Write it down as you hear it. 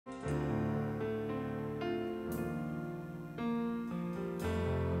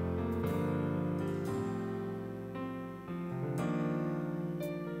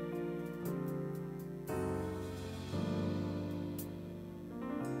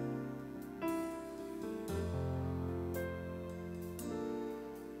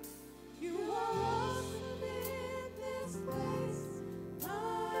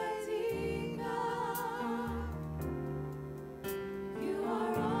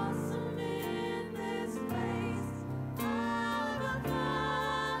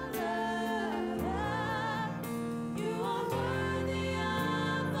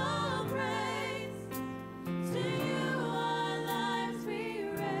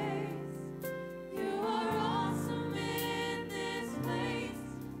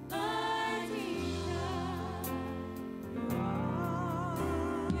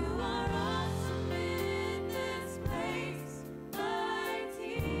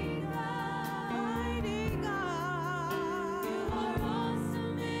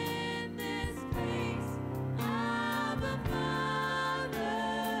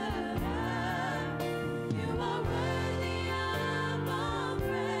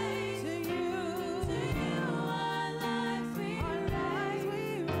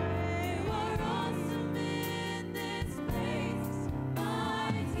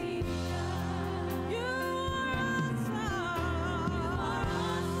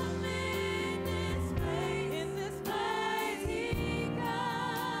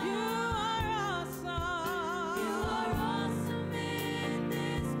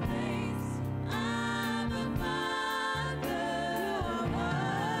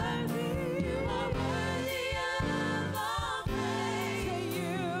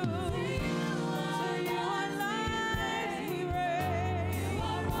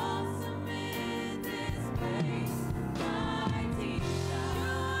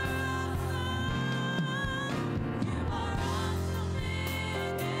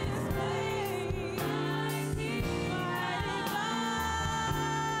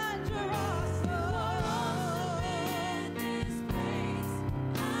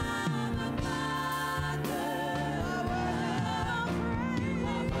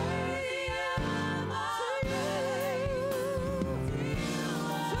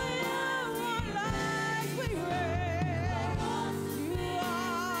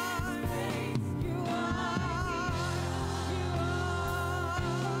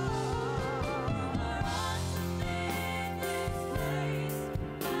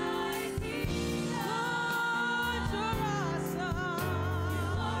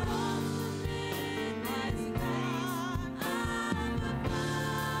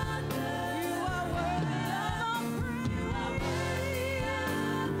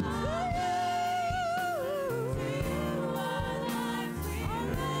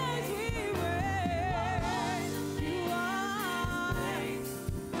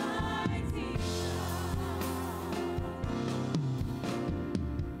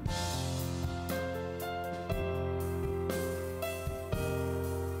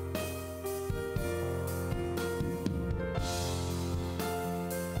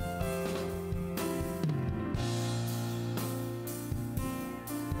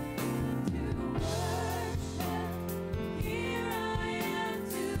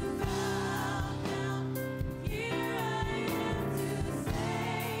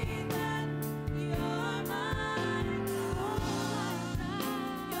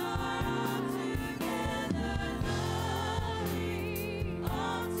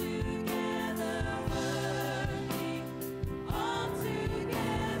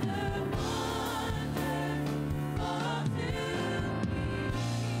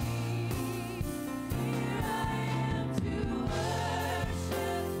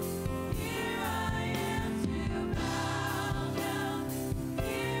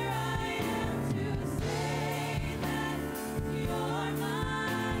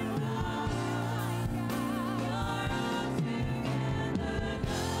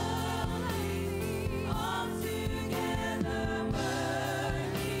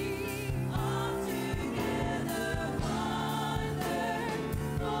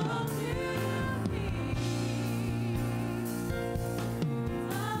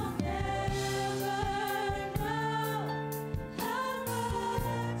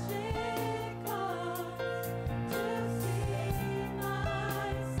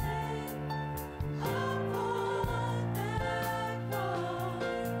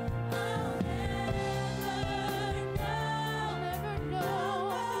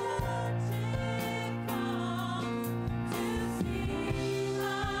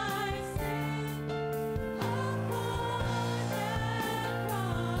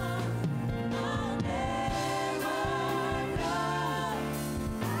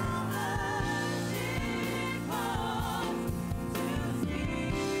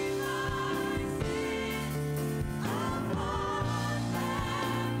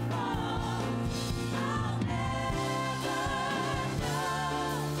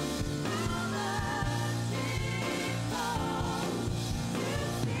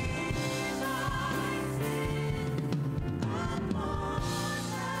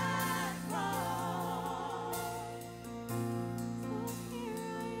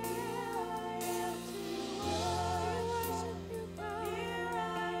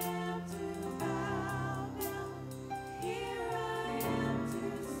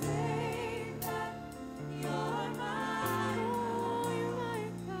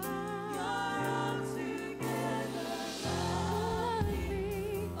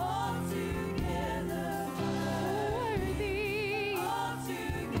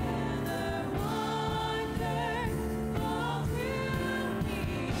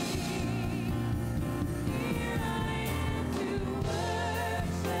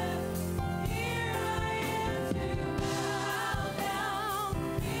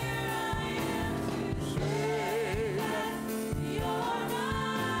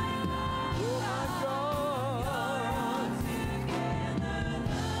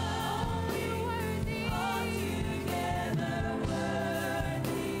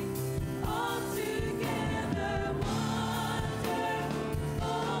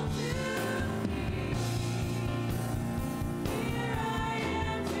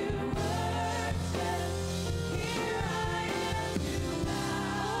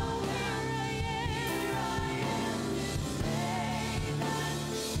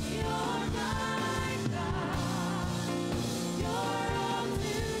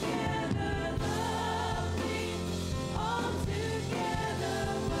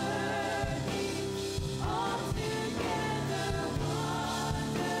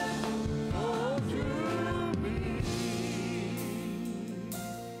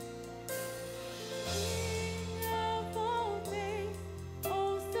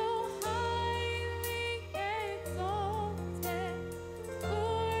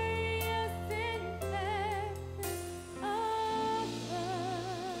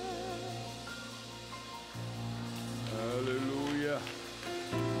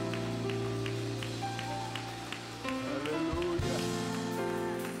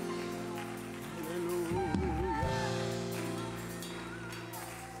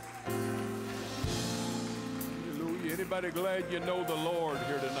Anybody glad you know the Lord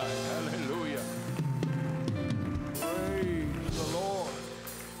here tonight? Hallelujah. Praise the Lord.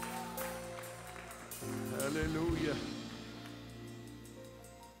 Hallelujah.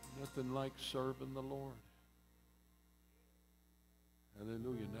 Nothing like serving the Lord.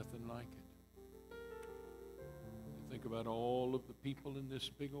 Hallelujah. Nothing like it. You think about all of the people in this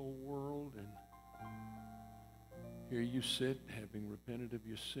big old world, and here you sit, having repented of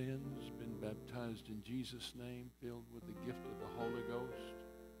your sins, been baptized in Jesus' name, filled with the gift of the Holy Ghost.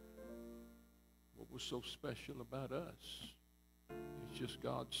 What was so special about us? It's just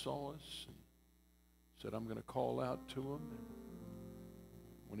God saw us and said, I'm going to call out to him.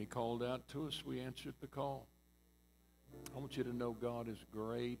 And when he called out to us, we answered the call. I want you to know God is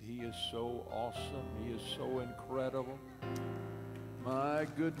great. He is so awesome. He is so incredible. My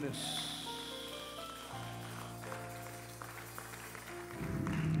goodness.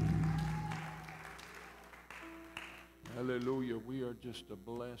 Hallelujah. We are just a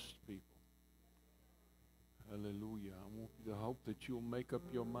blessed people. Hallelujah. I want you to hope that you'll make up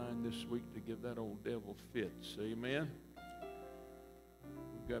your mind this week to give that old devil fits. Amen.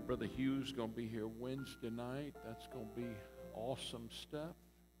 We've got Brother Hughes going to be here Wednesday night. That's going to be awesome stuff.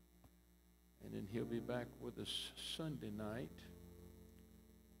 And then he'll be back with us Sunday night.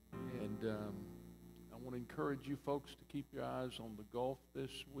 And I want to encourage you folks to keep your eyes on the golf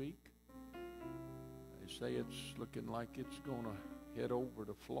this week. They say it's looking like it's going to head over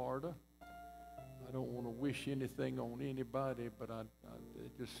to Florida. I don't want to wish anything on anybody, but I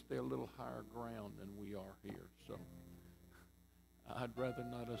just stay a little higher ground than we are here. So I'd rather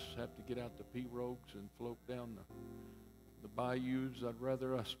not us have to get out the pirogues and float down the bayous. I'd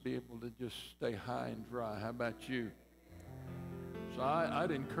rather us be able to just stay high and dry. How about you? So I'd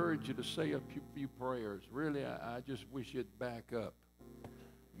encourage you to say a few prayers. Really, I just wish you'd back up.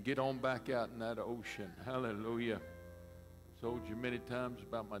 Get on back out in that ocean. Hallelujah. I told you many times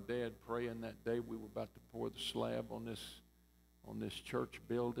about my dad praying that day we were about to pour the slab on this church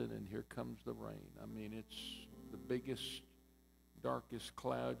building, and here comes the rain. I mean, it's the biggest, darkest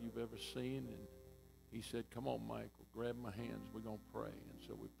cloud you've ever seen. And he said, come on, Michael, grab my hands. We're going to pray. And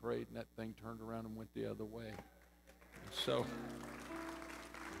so we prayed, and that thing turned around and went the other way. And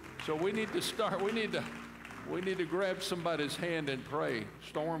so we need to start. We need to grab somebody's hand and pray.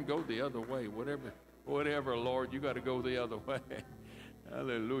 Storm, go the other way. Whatever, Lord, you got to go the other way.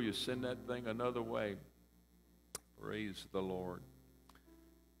 Hallelujah. Send that thing another way. Praise the Lord.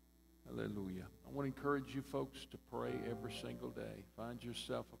 Hallelujah. I want to encourage you folks to pray every single day. Find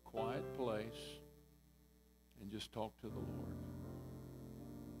yourself a quiet place and just talk to the Lord.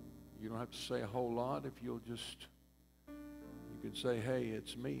 You don't have to say a whole lot. If you'll just, you can say, hey,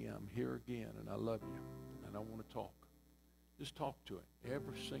 it's me. I'm here again, and I love you. And I want to talk. Just talk to him.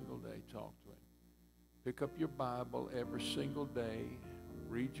 Every single day, talk to him. Pick up your Bible every single day.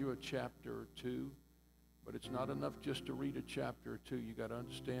 Read you a chapter or two. But it's not enough just to read a chapter or two. You got to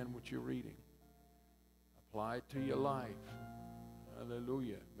understand what you're reading. Apply it to your life.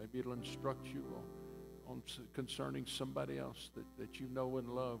 Hallelujah. Maybe it'll instruct you on concerning somebody else that you know and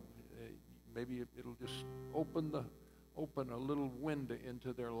love. Maybe it'll just open a little window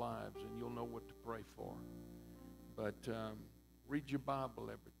into their lives, and you'll know what to pray for. But read your Bible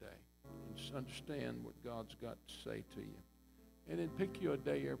every day and understand what God's got to say to you. And then pick you a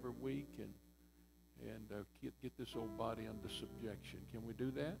day every week and get this old body under subjection. Can we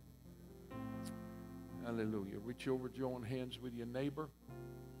do that? Hallelujah. Reach over, join hands with your neighbor.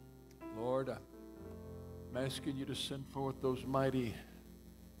 Lord, I'm asking you to send forth those mighty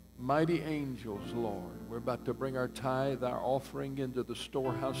angels, Lord. We're about to bring our tithe, our offering into the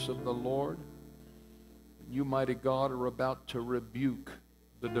storehouse of the Lord. You, mighty God, are about to rebuke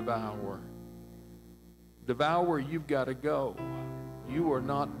the devourer. Devourer, you've got to go. You are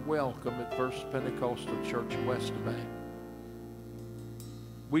not welcome at First Pentecostal Church West Bank.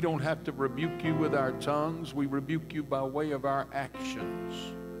 We don't have to rebuke you with our tongues. We rebuke you by way of our actions.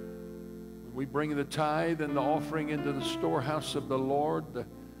 When we bring the tithe and the offering into the storehouse of the Lord,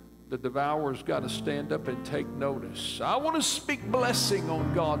 the devourer's got to stand up and take notice. I want to speak blessing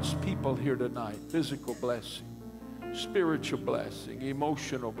on God's people here tonight. Physical blessing, spiritual blessing,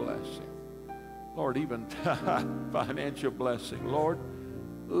 emotional blessing. Lord, even financial blessing. Lord,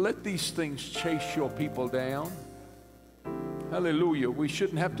 let these things chase your people down. Hallelujah. We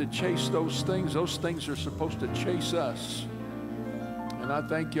shouldn't have to chase those things. Those things are supposed to chase us. And I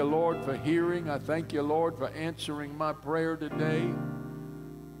thank you, Lord, for hearing. I thank you, Lord, for answering my prayer today.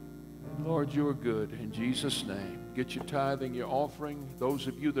 Lord, you are good. In Jesus' name, get your tithing, your offering. Those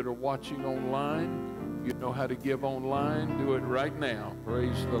of you that are watching online, you know how to give online. Do it right now.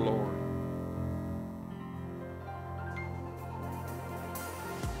 Praise the Lord.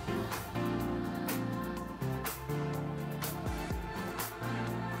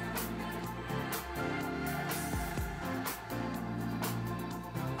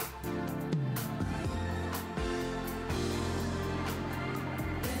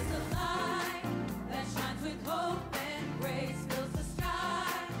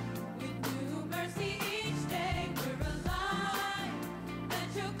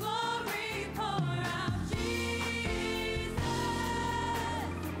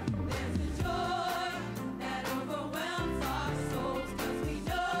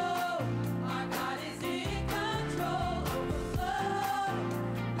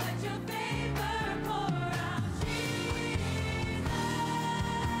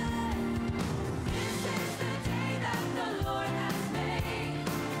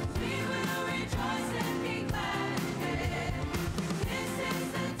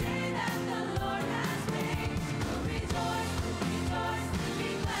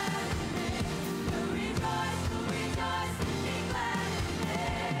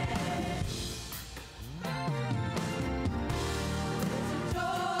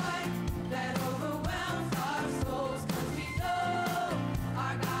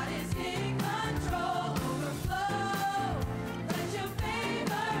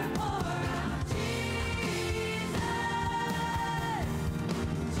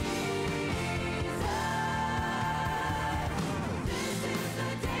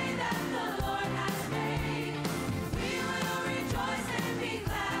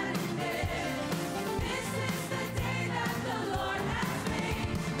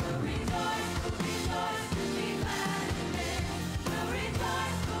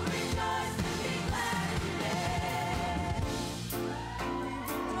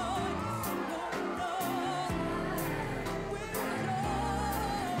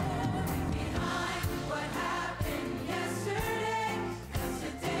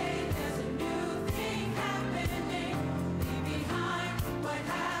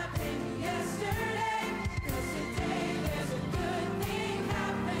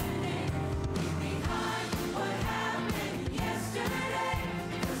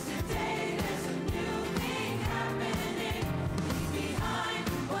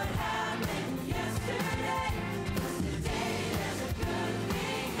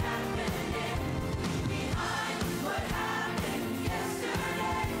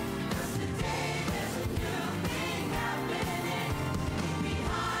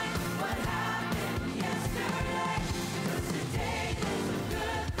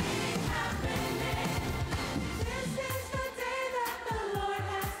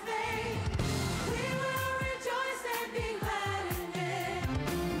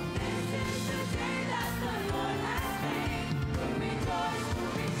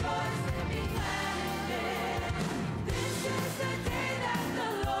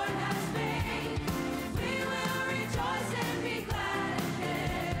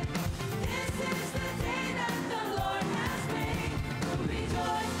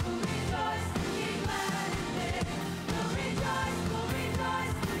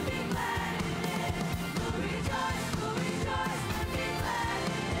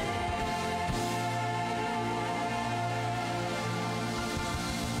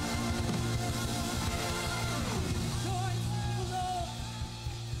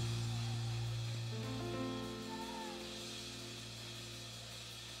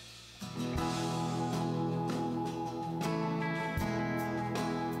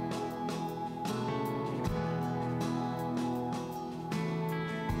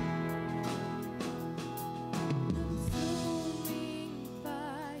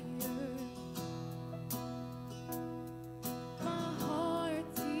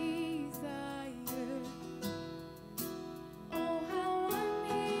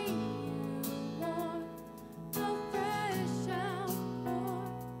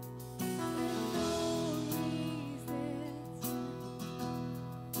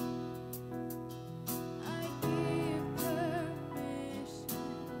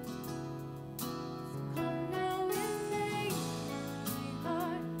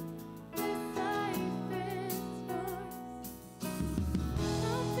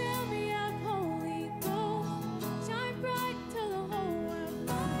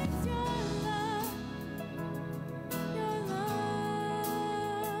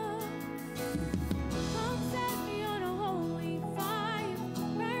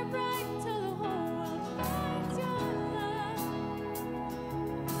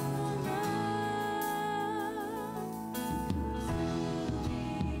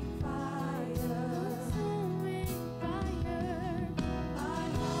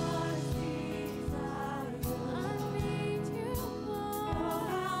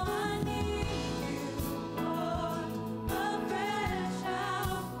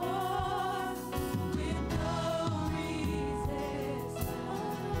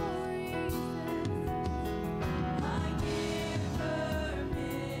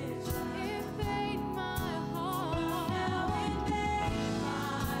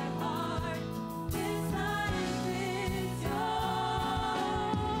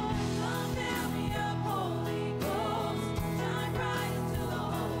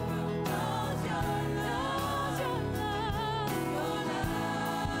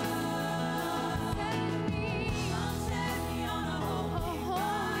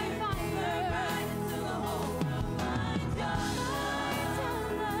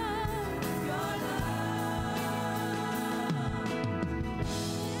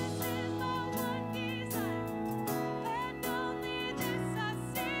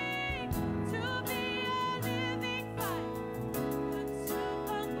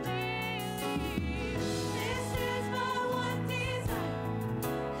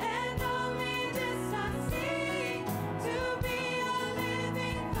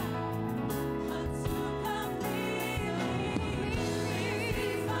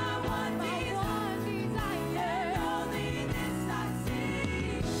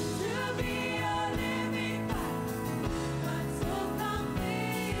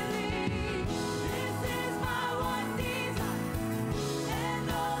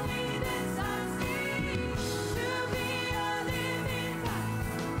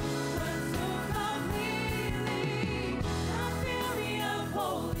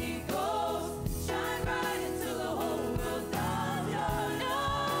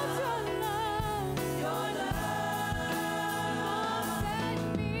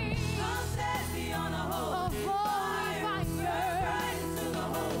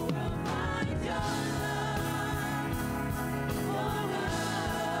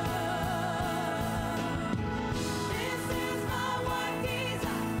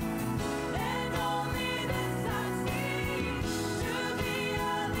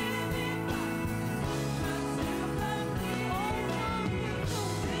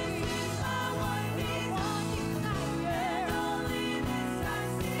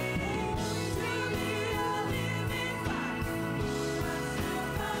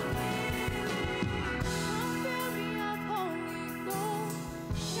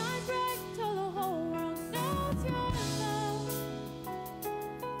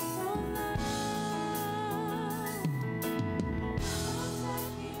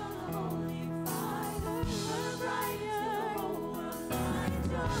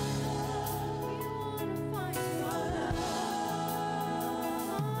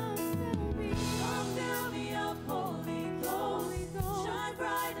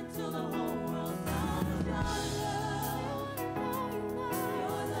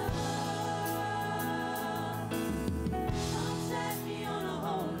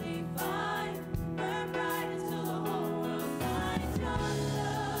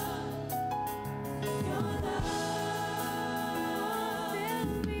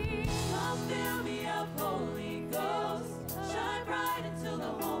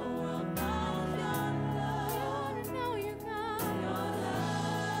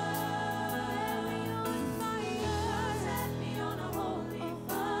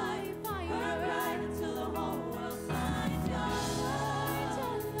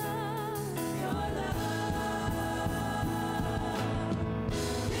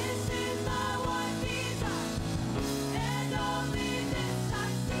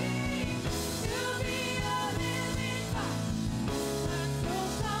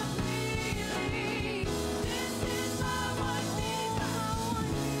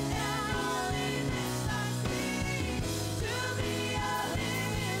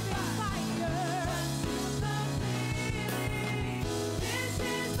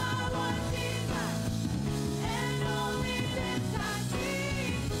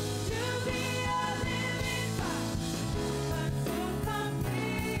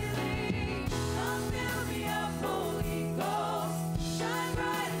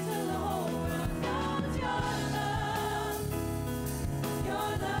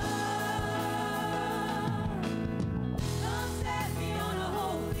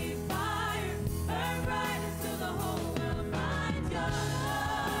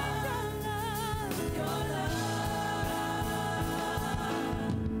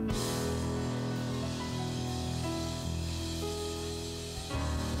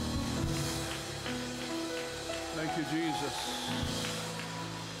 Thank you, Jesus.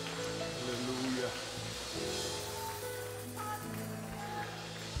 Hallelujah.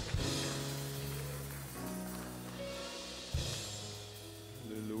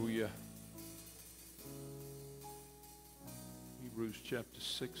 Hallelujah. Hebrews chapter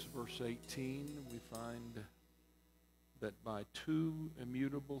 6, verse 18, we find that by two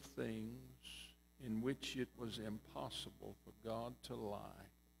immutable things in which it was impossible for God to lie,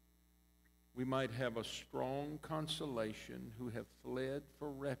 we might have a strong consolation who have fled for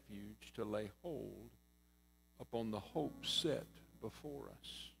refuge to lay hold upon the hope set before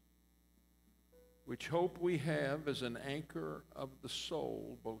us, which hope we have as an anchor of the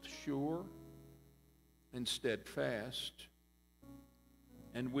soul, both sure and steadfast,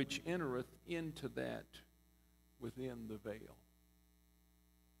 and which entereth into that within the veil.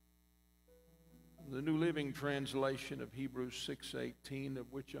 The New Living Translation of Hebrews 6:18,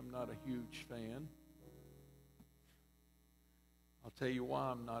 of which I'm not a huge fan. I'll tell you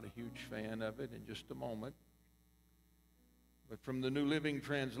why I'm not a huge fan of it in just a moment. But from the New Living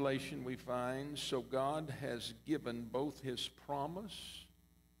Translation we find, so God has given both his promise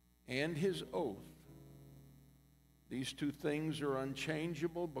and his oath. These two things are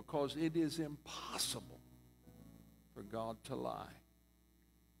unchangeable because it is impossible for God to lie.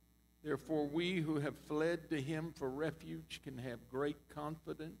 Therefore, we who have fled to him for refuge can have great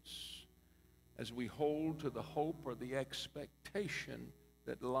confidence as we hold to the hope or the expectation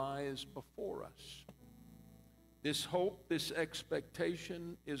that lies before us. This hope, this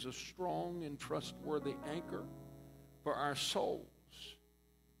expectation is a strong and trustworthy anchor for our souls.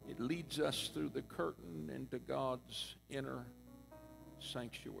 It leads us through the curtain into God's inner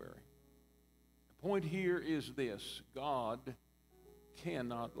sanctuary. The point here is this: God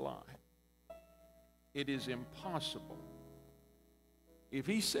cannot lie. It is impossible. If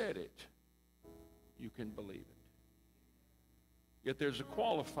he said it, you can believe it. Yet there's a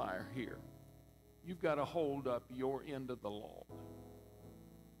qualifier here. You've got to hold up your end of the law.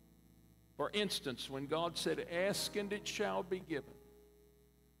 For instance, when God said, "Ask and it shall be given.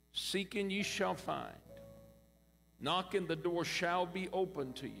 Seek and ye shall find. Knock and the door shall be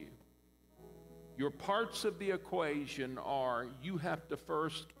open to you." Your parts of the equation are you have to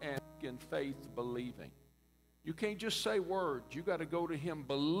first ask in faith, believing. You can't just say words. You got to go to him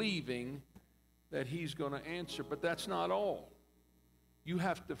believing that he's going to answer. But that's not all. You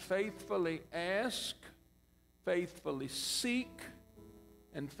have to faithfully ask, faithfully seek,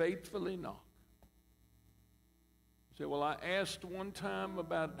 and faithfully knock. You say, "Well, I asked one time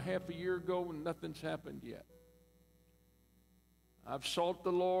about half a year ago and nothing's happened yet. I've sought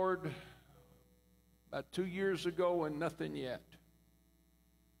the Lord about 2 years ago and nothing yet."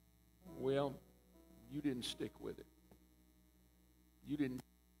 Well, you didn't stick with it. You didn't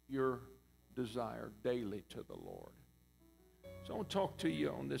your desire daily to the Lord. So I want to talk to you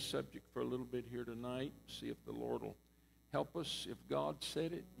on this subject for a little bit here tonight. See if the Lord will help us. If God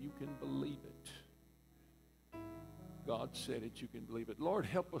said it, you can believe it. God said it, you can believe it. Lord,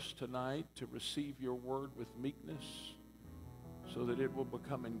 help us tonight to receive your word with meekness, so that it will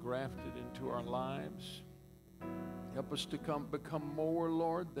become engrafted into our lives. Help us to become more,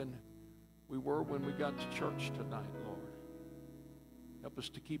 Lord, than we were when we got to church tonight, Lord. Help us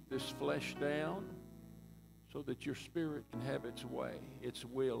to keep this flesh down so that your spirit can have its way, its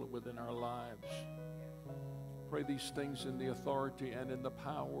will within our lives. Pray these things in the authority and in the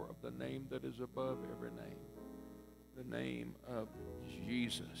power of the name that is above every name, the name of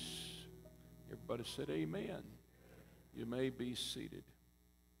Jesus. Everybody said amen. You may be seated.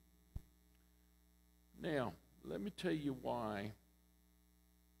 Now, let me tell you why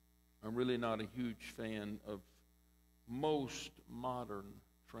I'm really not a huge fan of most modern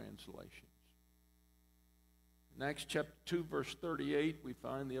translations. In Acts chapter 2, verse 38, we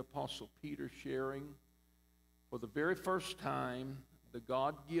find the Apostle Peter sharing for the very first time the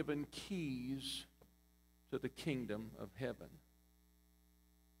God-given keys to the kingdom of heaven.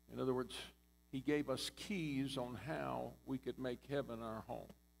 In other words, he gave us keys on how we could make heaven our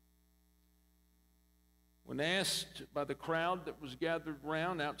home. When asked by the crowd that was gathered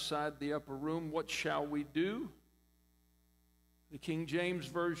round outside the upper room, "What shall we do?" the King James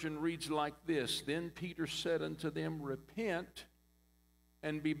Version reads like this: "Then Peter said unto them, Repent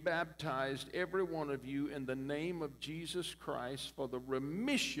and be baptized, every one of you, in the name of Jesus Christ for the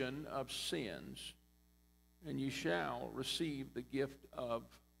remission of sins, and ye shall receive the gift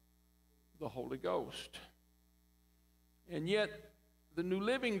of the Holy Ghost." And yet, the New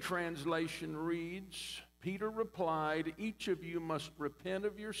Living Translation reads, Peter replied, "Each of you must repent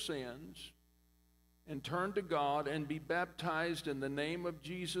of your sins and turn to God and be baptized in the name of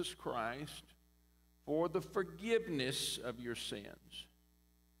Jesus Christ for the forgiveness of your sins.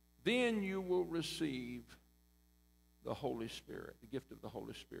 Then you will receive the Holy Spirit, the gift of the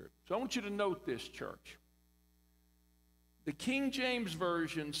Holy Spirit. So I want you to note this, church. The King James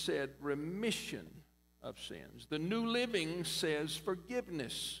Version said remission of sins. The New Living says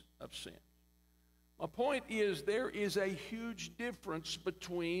forgiveness of sins. My point is there is a huge difference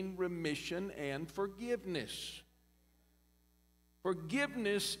between remission and forgiveness.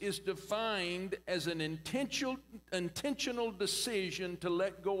 Forgiveness is defined as an intentional decision to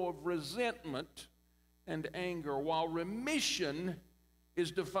let go of resentment and anger, while remission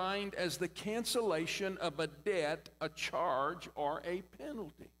is defined as the cancellation of a debt, a charge, or a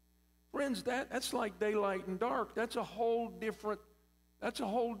penalty. Friends, that's like daylight and dark. That's a whole different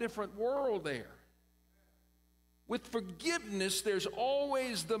world there. With forgiveness, there's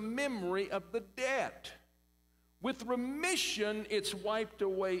always the memory of the debt. With remission, it's wiped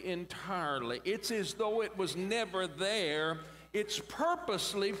away entirely. It's as though it was never there. It's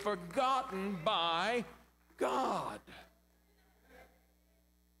purposely forgotten by God.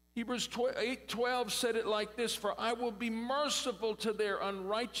 Hebrews 8:12 said it like this, "For I will be merciful to their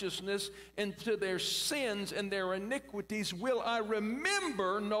unrighteousness, and to their sins and their iniquities will I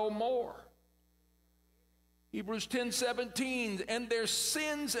remember no more." Hebrews 10:17, "And their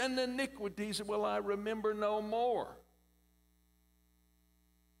sins and iniquities will I remember no more."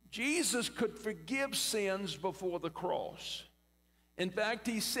 Jesus could forgive sins before the cross. In fact,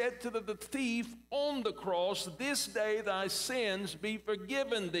 he said to the thief on the cross, "This day thy sins be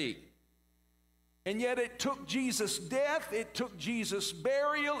forgiven thee." And yet it took Jesus' death, it took Jesus'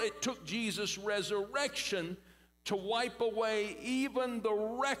 burial, it took Jesus' resurrection to wipe away even the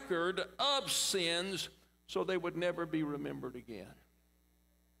record of sins so they would never be remembered again.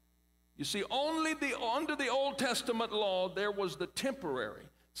 You see, under the Old Testament law, there was the temporary.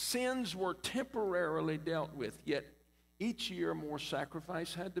 Sins were temporarily dealt with, yet each year more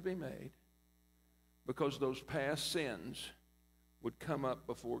sacrifice had to be made because those past sins would come up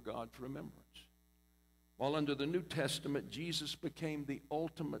before God's remembrance. While under the New Testament, Jesus became the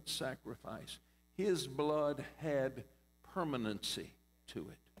ultimate sacrifice. His blood had permanency to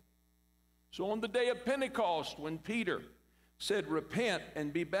it. So on the day of Pentecost, when Peter said, "Repent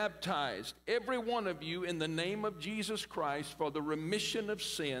and be baptized, every one of you, in the name of Jesus Christ for the remission of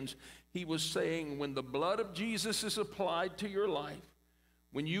sins," he was saying, when the blood of Jesus is applied to your life,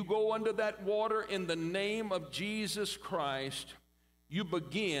 when you go under that water in the name of Jesus Christ, you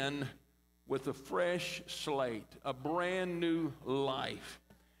begin with a fresh slate, a brand new life.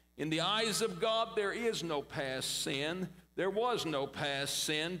 In the eyes of God, there is no past sin. There was no past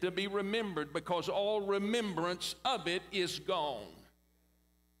sin to be remembered because all remembrance of it is gone.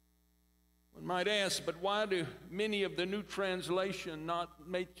 One might ask, but why do many of the new translations not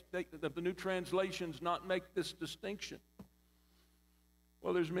make this distinction?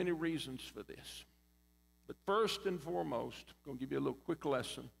 Well, there's many reasons for this. But first and foremost, I'm going to give you a little quick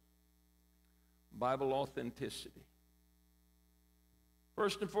lesson. Bible authenticity.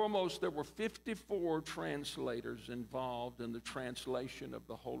 First and foremost, there were 54 translators involved in the translation of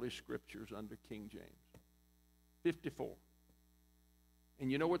the Holy Scriptures under King James. 54. And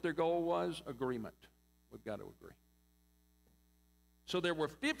you know what their goal was? Agreement. We've got to agree. So there were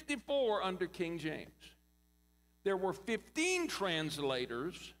 54 under King James. There were 15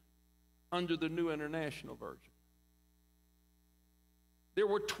 translators under the New International Version. There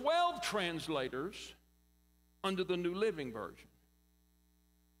were 12 translators under the New Living Version.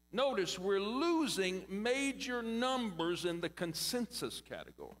 Notice we're losing major numbers in the consensus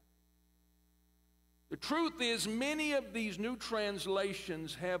category. The truth is, many of these new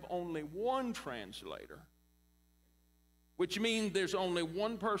translations have only one translator, which means there's only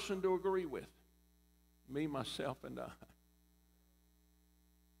one person to agree with, me, myself, and I.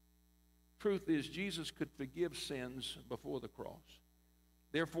 Truth is, Jesus could forgive sins before the cross.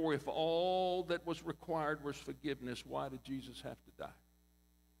 Therefore, if all that was required was forgiveness, why did Jesus have to die?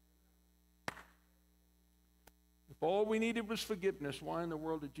 If all we needed was forgiveness, why in the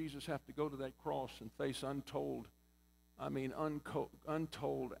world did Jesus have to go to that cross and face untold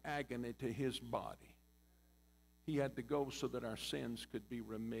agony to his body? He had to go so that our sins could be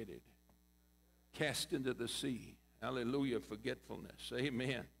remitted, cast into the sea. Hallelujah, forgetfulness.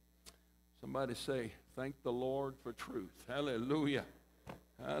 Amen. Somebody say, "Thank the Lord for truth." Hallelujah.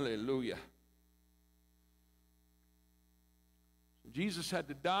 Hallelujah. Jesus had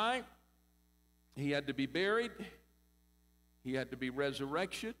to die. He had to be buried. He had to be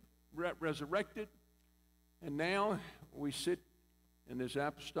resurrected. And now we sit in this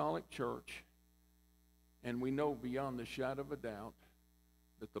apostolic church, and we know beyond the shadow of a doubt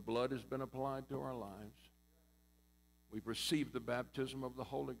that the blood has been applied to our lives. We've received the baptism of the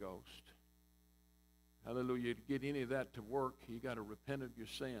Holy Ghost. Hallelujah. To get any of that to work, you got to repent of your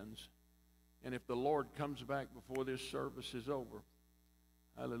sins. And if the Lord comes back before this service is over,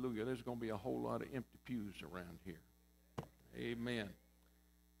 hallelujah, there's going to be a whole lot of empty pews around here. Amen.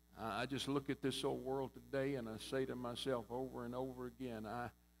 I just look at this old world today and I say to myself over and over again,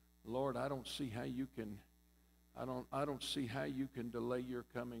 Lord, I don't see how you can delay your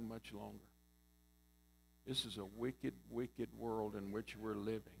coming much longer. This is a wicked, wicked world in which we're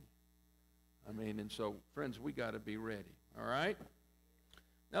living. I mean, and so, friends, we got to be ready. All right?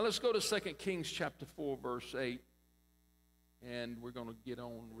 Now let's go to 2 Kings chapter 4, verse 8. And we're going to get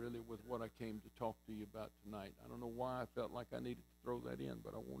on really with what I came to talk to you about tonight. I don't know why I felt like I needed to throw that in,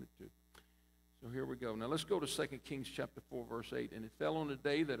 but I wanted to. So here we go. Now let's go to 2 Kings chapter 4, verse 8. And it fell on the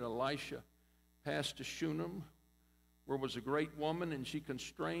day that Elisha passed to Shunem, where was a great woman, and she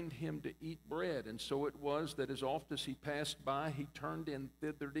constrained him to eat bread. And so it was that as oft as he passed by, he turned in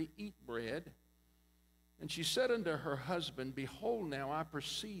thither to eat bread. And she said unto her husband, Behold, now I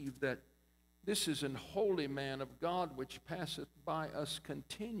perceive that this is an holy man of God, which passeth by us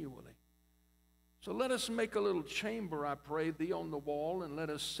continually. So let us make a little chamber, I pray thee, on the wall, and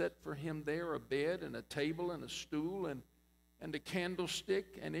let us set for him there a bed, and a table, and a stool, and a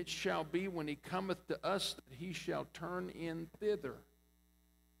candlestick. And it shall be, when he cometh to us, that he shall turn in thither.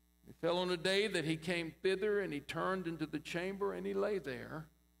 It fell on a day that he came thither, and he turned into the chamber, and he lay there.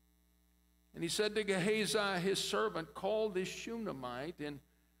 And he said to Gehazi his servant, Call this Shunammite. And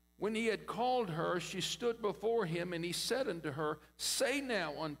when he had called her, she stood before him, and he said unto her, Say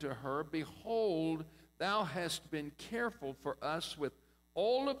now unto her, Behold, thou hast been careful for us with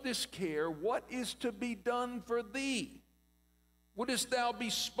all of this care. What is to be done for thee? Wouldest thou be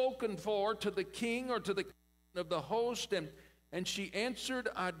spoken for to the king or to the captain of the host? And she answered,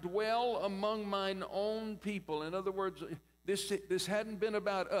 I dwell among mine own people. In other words, this hadn't been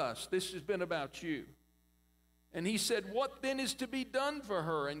about us. This has been about you. And he said, What then is to be done for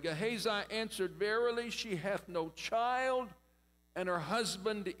her? And Gehazi answered, Verily, she hath no child, and her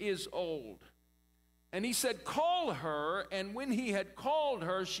husband is old. And he said, Call her. And when he had called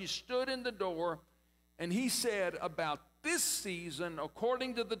her, she stood in the door. And he said, About this season,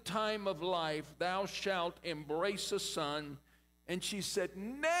 according to the time of life, thou shalt embrace a son. And she said,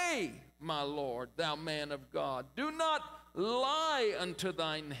 Nay, my Lord, thou man of God, do not lie unto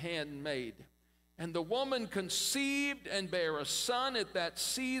thine handmaid. And the woman conceived and bare a son at that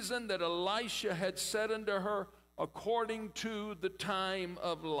season that Elisha had said unto her, according to the time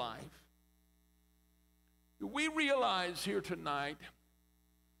of life. Do we realize here tonight,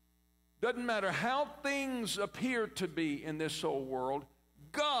 doesn't matter how things appear to be in this old world,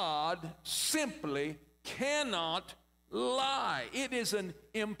 God simply cannot lie. It is an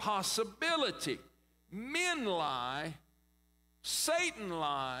impossibility. Men lie, Satan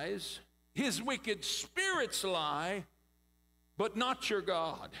lies, his wicked spirits lie, but not your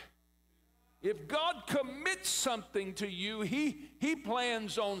God. If God commits something to you, he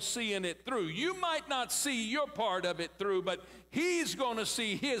plans on seeing it through. You might not see your part of it through, but he's going to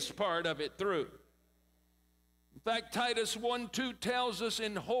see his part of it through. In fact, Titus 1:2 tells us,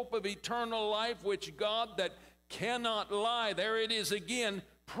 in hope of eternal life, which God that cannot lie, there it is again,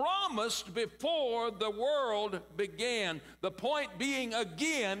 promised before the world began. The point being,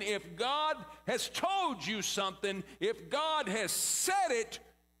 again, if God has told you something, if God has said it,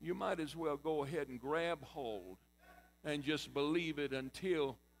 you might as well go ahead and grab hold and just believe it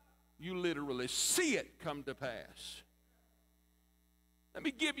until you literally see it come to pass. Let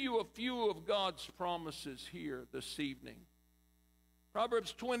me give you a few of God's promises here this evening.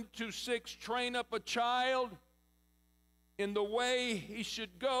 Proverbs 22:6, train up a child in the way he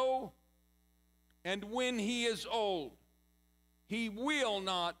should go, and when he is old, he will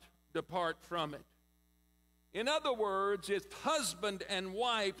not depart from it. In other words, if husband and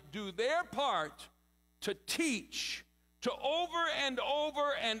wife do their part to teach, to over and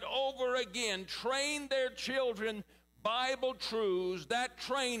over and over again train their children Bible truths, that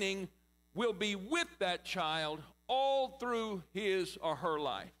training will be with that child all through his or her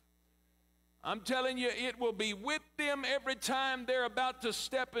life. I'm telling you, it will be with them every time they're about to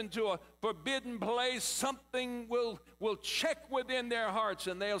step into a forbidden place. Something will check within their hearts,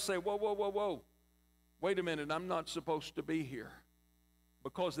 and they'll say, whoa, whoa, whoa, whoa. Wait a minute, I'm not supposed to be here.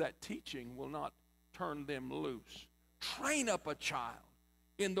 Because that teaching will not turn them loose. Train up a child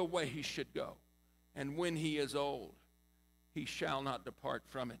in the way he should go. And when he is old, he shall not depart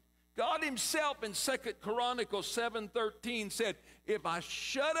from it. God himself in 2 Chronicles 7:13 said, if I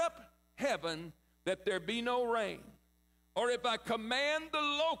shut up heaven that there be no rain, or if I command the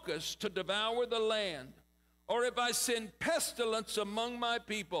locusts to devour the land, or if I send pestilence among my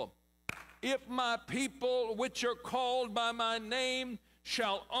people, if my people which are called by my name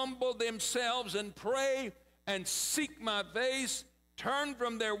shall humble themselves and pray and seek my face, turn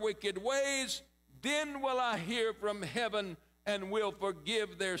from their wicked ways, then will I hear from heaven and will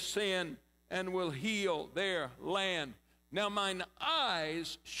forgive their sin and will heal their land. Now mine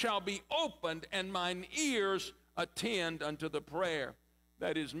eyes shall be opened and mine ears attend unto the prayer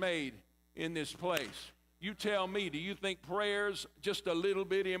that is made in this place. You tell me, do you think prayer's just a little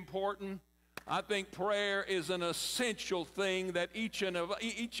bit important? I think prayer is an essential thing that each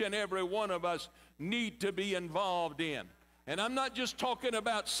and every one of us need to be involved in. And I'm not just talking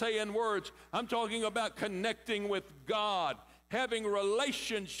about saying words. I'm talking about connecting with God, having a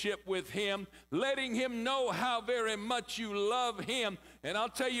relationship with Him, letting Him know how very much you love Him. And I'll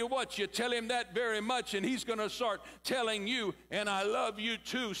tell you what, you tell Him that very much, and He's going to start telling you, and I love you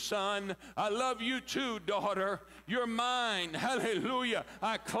too, son. I love you too, daughter. You're mine. Hallelujah.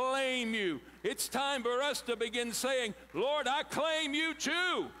 I claim you. It's time for us to begin saying, Lord, I claim you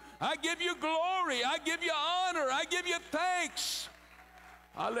too. I give you glory. I give you honor. I give you thanks.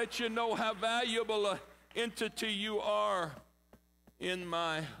 I'll let you know how valuable an entity you are in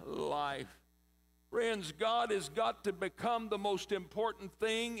my life. Friends, God has got to become the most important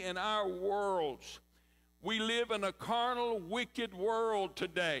thing in our worlds. We live in a carnal, wicked world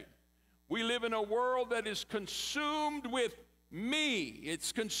today. We live in a world that is consumed with me.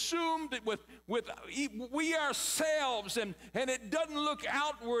 It's consumed with we ourselves, and it doesn't look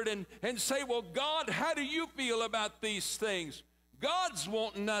outward and say, well, God, how do you feel about these things? God's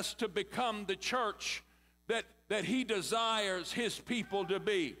wanting us to become the church that He desires His people to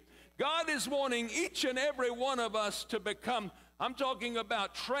be. God is wanting each and every one of us to become, I'm talking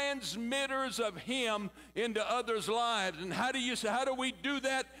about transmitters of Him into others' lives. And how do we do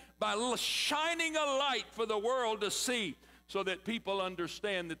that? By shining a light for the world to see, so that people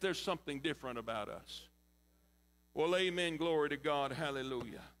understand that there's something different about us. Well, amen, glory to God,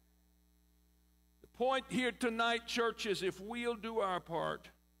 hallelujah. The point here tonight, church, is if we'll do our part,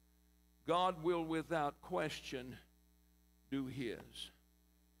 God will without question do His.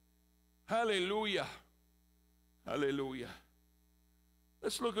 Hallelujah. Hallelujah.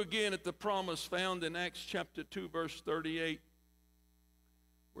 Let's look again at the promise found in Acts chapter 2, verse 38,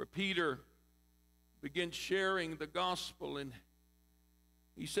 where Peter begins sharing the gospel, and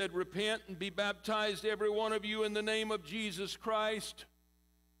he said, repent and be baptized, every one of you, in the name of Jesus Christ,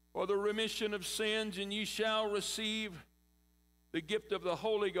 for the remission of sins, and ye shall receive the gift of the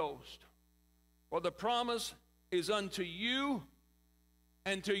Holy Ghost. For the promise is unto you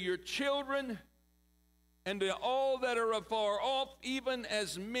and to your children and to all that are afar off, even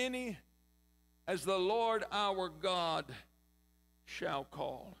as many as the Lord our God shall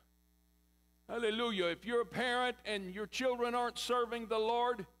call. Hallelujah. If you're a parent and your children aren't serving the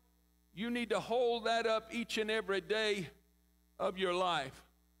Lord, you need to hold that up each and every day of your life.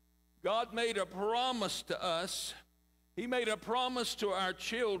 God made a promise to us. He made a promise to our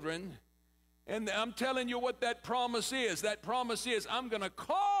children. And I'm telling you what that promise is. That promise is, I'm going to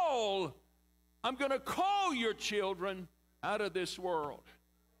call your children out of this world.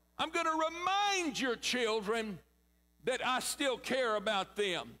 I'm going to remind your children that I still care about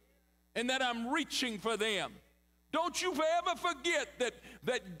them and that I'm reaching for them. Don't you ever forget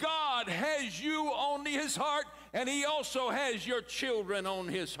that God has you on His heart, and He also has your children on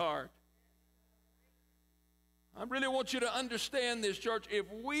His heart. I really want you to understand this, church. If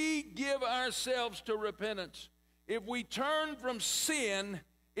we give ourselves to repentance, if we turn from sin,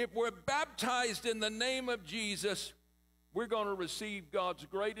 if we're baptized in the name of Jesus, we're going to receive God's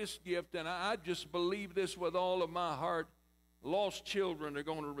greatest gift, and I just believe this with all of my heart. Lost children are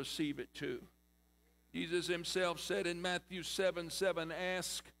going to receive it too. Jesus Himself said in Matthew 7:7,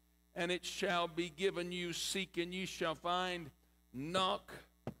 ask, and it shall be given you. Seek, and ye shall find. Knock,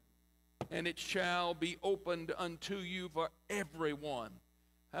 and it shall be opened unto you. For everyone,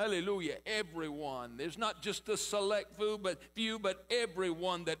 hallelujah, everyone. There's not just a select few, but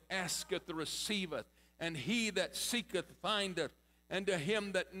everyone that asketh receiveth, and he that seeketh findeth, and to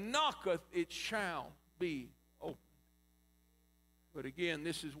him that knocketh it shall be opened. But again,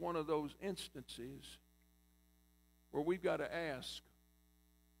 this is one of those instances where we've got to ask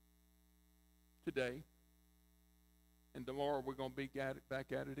today, and tomorrow we're going to be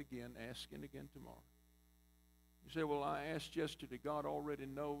back at it again, asking again tomorrow. You say, well, I asked yesterday. God already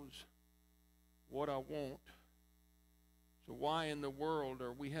knows what I want. So why in the world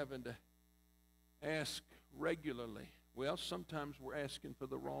are we having to ask regularly? Well, sometimes we're asking for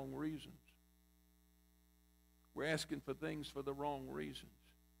the wrong reasons. we're asking for things for the wrong reasons.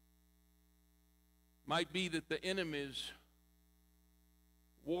 Might be that the enemy's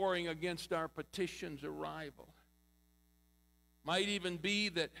warring against our petition's arrival. Might even be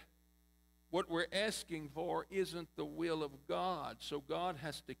that what we're asking for isn't the will of God. So God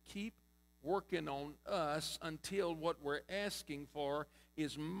has to keep working on us until what we're asking for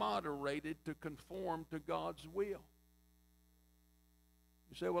is moderated to conform to God's will.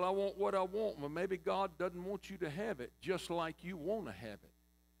 You say, well, I want what I want. Well, maybe God doesn't want you to have it just like you want to have it.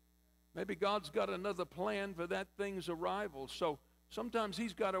 Maybe God's got another plan for that thing's arrival. So sometimes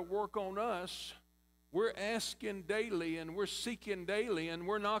He's got to work on us. We're asking daily, and we're seeking daily, and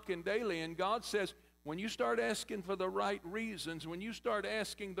we're knocking daily. And God says, when you start asking for the right reasons, when you start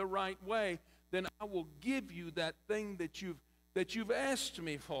asking the right way, then I will give you that thing that you've asked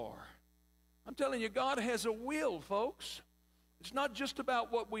me for. I'm telling you, God has a will, folks. It's not just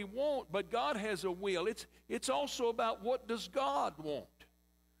about what we want, but God has a will. It's also about what does God want?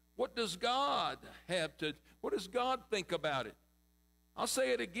 What does God what does God think about it? I'll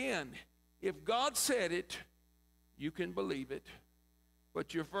say it again. If God said it, you can believe it.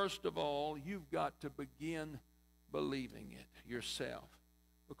 But first of all, you've got to begin believing it yourself.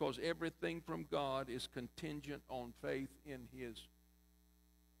 Because everything from God is contingent on faith in His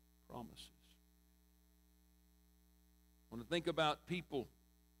promises. When I think about people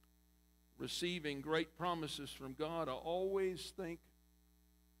receiving great promises from God, I always think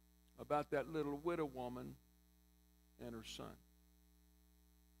about that little widow woman and her son.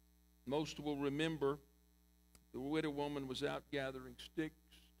 Most will remember the widow woman was out gathering sticks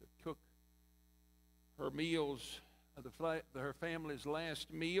to cook her meals, her family's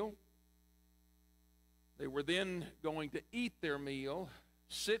last meal. They were then going to eat their meal,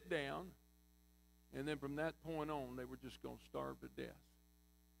 sit down, and then from that point on, they were just going to starve to death.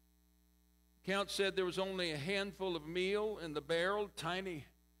 Count said there was only a handful of meal in the barrel, tiny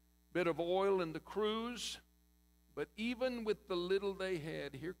bit of oil in the cruse. But even with the little they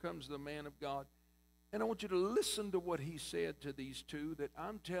had, here comes the man of God. And I want you to listen to what he said to these two, that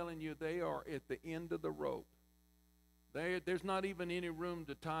I'm telling you, they are at the end of the rope. There's not even any room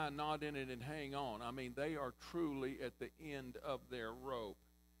to tie a knot in it and hang on. I mean, they are truly at the end of their rope.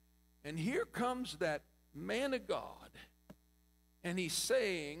 And here comes that man of God, and he's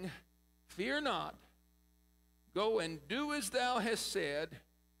saying, fear not, go and do as thou hast said,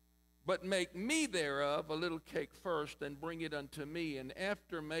 but make me thereof a little cake first, and bring it unto me, and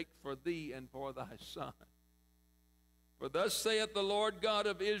after make for thee and for thy son. For thus saith the Lord God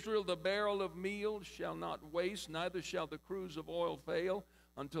of Israel, the barrel of meal shall not waste, neither shall the cruse of oil fail,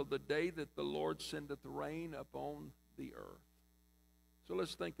 until the day that the Lord sendeth rain upon the earth. So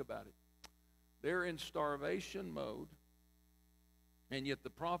let's think about it. They're in starvation mode, and yet the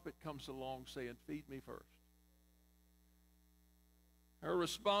prophet comes along saying, feed me first. Her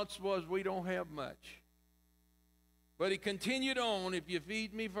response was, we don't have much. But he continued on, if you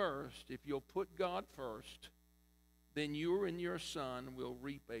feed me first, if you'll put God first, then you and your son will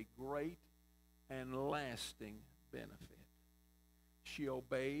reap a great and lasting benefit. She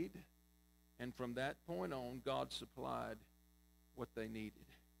obeyed, and from that point on, God supplied what they needed.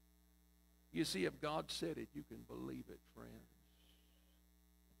 You see, if God said it, you can believe it, friends.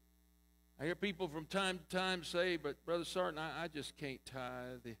 I hear people from time to time say, but Brother Sartin, I just can't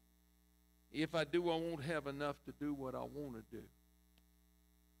tithe. If I do, I won't have enough to do what I want to do.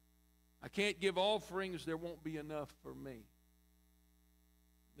 I can't give offerings, there won't be enough for me.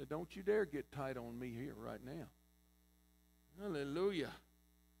 Now, don't you dare get tight on me here right now. Hallelujah.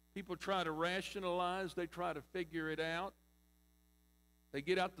 People try to rationalize, they try to figure it out. They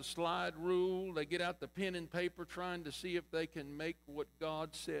get out the slide rule, they get out the pen and paper trying to see if they can make what God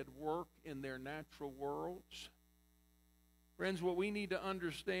said work in their natural worlds. Friends, what we need to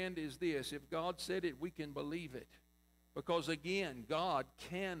understand is this. If God said it, we can believe it. Because again, God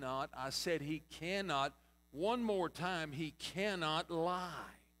cannot, I said He cannot, one more time, He cannot lie.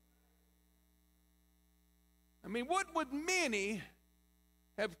 I mean, what would many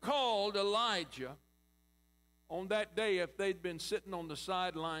have called Elijah on that day if they'd been sitting on the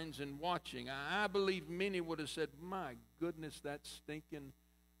sidelines and watching? I believe many would have said, my goodness, that stinking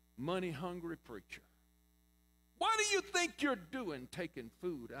money-hungry preacher. What do you think you're doing taking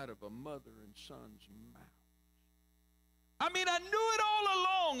food out of a mother and son's mouth? I mean, I knew it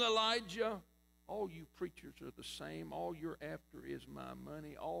all along, Elijah. All you preachers are the same. All you're after is my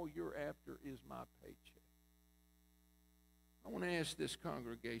money. All you're after is my paycheck. I want to ask this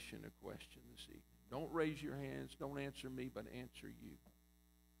congregation a question this evening. Don't raise your hands. Don't answer me, but answer you.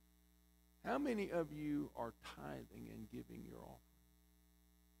 How many of you are tithing and giving your offering?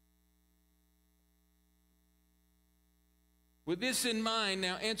 With this in mind,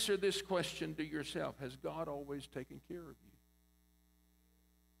 now answer this question to yourself. Has God always taken care of you?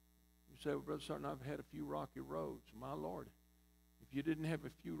 You say, well, Brother Sartin, I've had a few rocky roads. My Lord, if you didn't have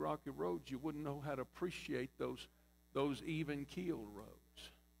a few rocky roads, you wouldn't know how to appreciate those even-keeled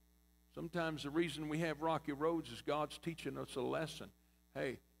roads. Sometimes the reason we have rocky roads is God's teaching us a lesson.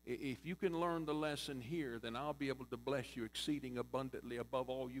 Hey, if you can learn the lesson here, then I'll be able to bless you exceeding abundantly above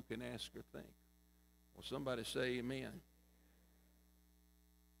all you can ask or think. Well, somebody say amen.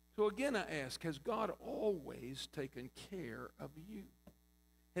 So again, I ask, has God always taken care of you?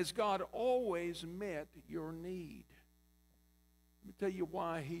 Has God always met your need? Let me tell you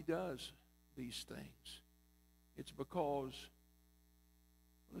why he does these things. It's because,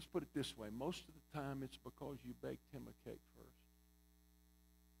 let's put it this way, most of the time it's because you baked him a cake first.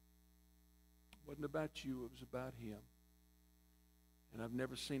 It wasn't about you, it was about him. And I've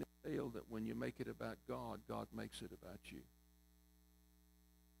never seen it fail that when you make it about God, God makes it about you.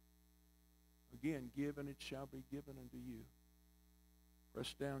 Again, give and it shall be given unto you.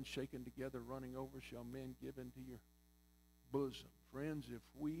 Pressed down, shaken together, running over, shall men give into your bosom. Friends, if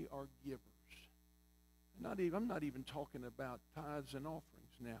we are givers, I'm not even talking about tithes and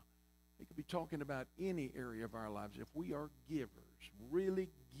offerings now. I could be talking about any area of our lives. If we are givers, really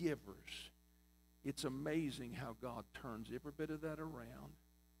givers, it's amazing how God turns every bit of that around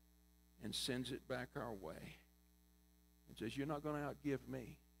and sends it back our way and says, you're not going to outgive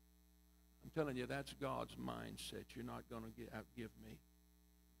me. I'm telling you, that's God's mindset. You're not going to outgive me.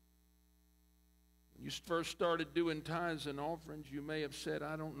 When you first started doing tithes and offerings, you may have said,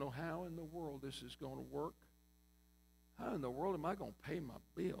 I don't know how in the world this is going to work. How in the world am I going to pay my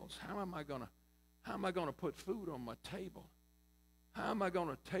bills? How am I going to put food on my table? How am I going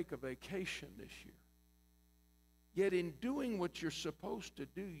to take a vacation this year? Yet in doing what you're supposed to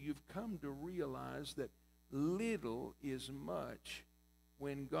do, you've come to realize that little is much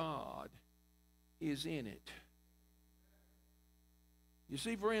when God is in it. You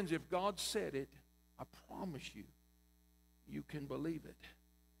see, friends, if God said it, I promise you, you can believe it.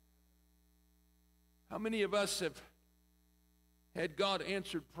 How many of us have had God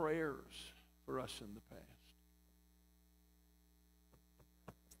answered prayers for us in the past?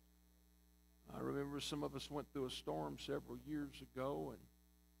 I remember some of us went through a storm several years ago, and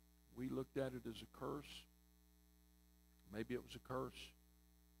we looked at it as a curse. Maybe it was a curse.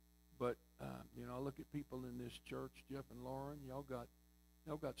 But, I look at people in this church, Jeff and Lauren, y'all got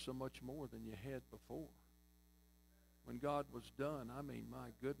so much more than you had before. When God was done, I mean, my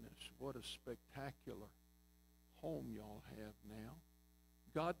goodness, what a spectacular home y'all have now.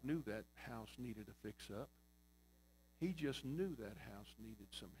 God knew that house needed a fix-up. He just knew that house needed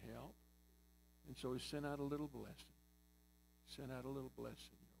some help. And so he sent out a little blessing. Sent out a little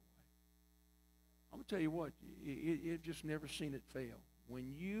blessing your way. I'm going to tell you what, you've just never seen it fail.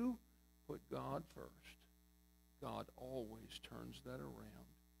 When you put God first, God always turns that around,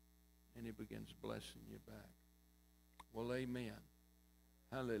 and he begins blessing you back. Well, amen.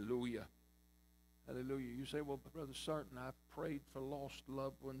 Hallelujah. Hallelujah. You say, well, Brother Sartin, I've prayed for lost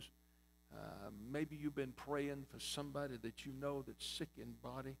loved ones. Maybe you've been praying for somebody that you know that's sick in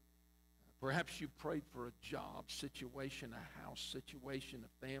body. Perhaps you prayed for a job situation, a house situation,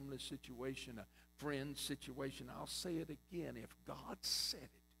 a family situation, a friend situation. I'll say it again. If God said it,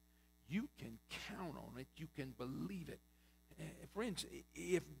 you can count on it. You can believe it. Friends,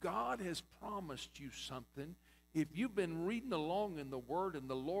 if God has promised you something, if you've been reading along in the Word and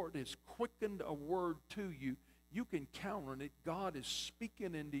the Lord has quickened a word to you, you can count on it. God is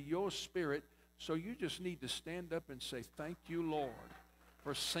speaking into your spirit, so you just need to stand up and say, thank you, Lord,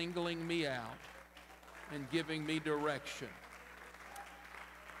 for singling me out and giving me direction.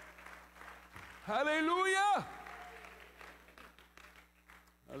 Hallelujah!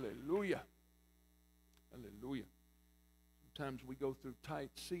 Hallelujah. Hallelujah. Sometimes we go through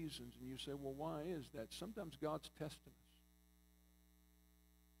tight seasons, and you say, well, why is that? Sometimes God's testing us.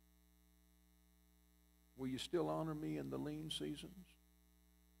 Will you still honor me in the lean seasons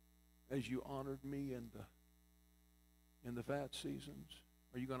as you honored me in the fat seasons?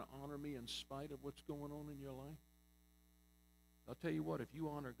 Are you going to honor me in spite of what's going on in your life? I'll tell you what, if you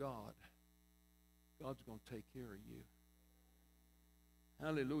honor God, God's going to take care of you.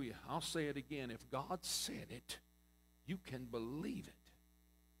 Hallelujah. I'll say it again. If God said it, you can believe it.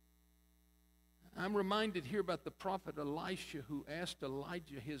 I'm reminded here about the prophet Elisha, who asked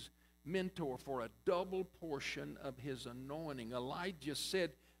Elijah, his mentor, for a double portion of his anointing. Elijah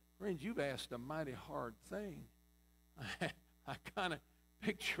said, friends, you've asked a mighty hard thing. I kind of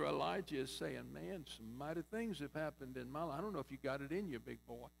picture Elijah as saying, man, some mighty things have happened in my life. I don't know if you got it in you, big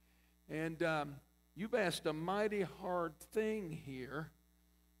boy. And You've asked a mighty hard thing here.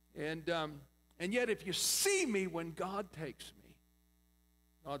 And yet if you see me when God takes me,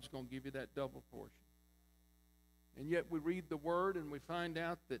 God's going to give you that double portion. And yet we read the Word and we find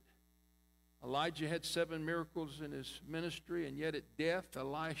out that Elijah had 7 miracles in his ministry, and yet at death,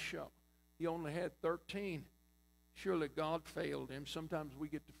 Elisha, he only had 13. Surely God failed him. Sometimes we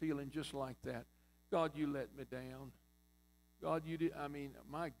get to feeling just like that. God, you let me down. God, you did. I mean,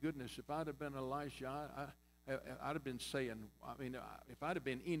 my goodness, if I'd have been Elisha, I'd have been saying, if I'd have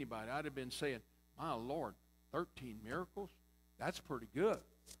been anybody, I'd have been saying, my Lord, 13 miracles? That's pretty good.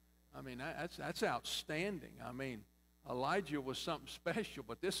 I mean, that's outstanding. I mean, Elijah was something special,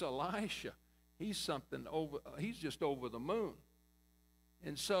 but this Elisha, he's just over the moon.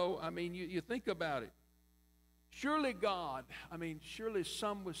 And so, I mean, you think about it. Surely God, surely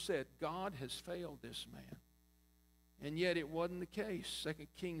some was said, God has failed this man. And yet it wasn't the case. 2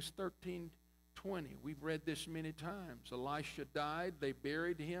 Kings 13:20. We've read this many times. Elisha died. They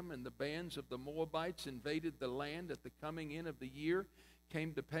buried him, and the bands of the Moabites invaded the land at the coming in of the year.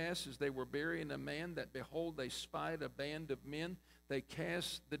 Came to pass as they were burying a man that, behold, they spied a band of men. They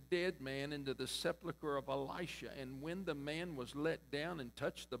cast the dead man into the sepulchre of Elisha. And when the man was let down and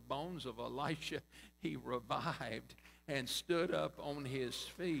touched the bones of Elisha, he revived and stood up on his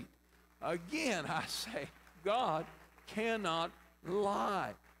feet. Again, I say, God cannot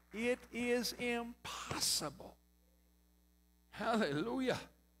lie. It is impossible. Hallelujah.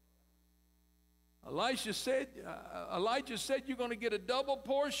 Elijah said, you're going to get a double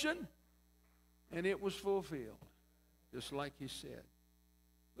portion, and it was fulfilled, just like he said.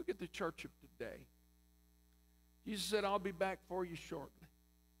 Look at the church of today. Jesus said, I'll be back for you shortly.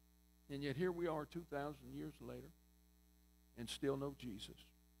 And yet here we are 2,000 years later and still no Jesus.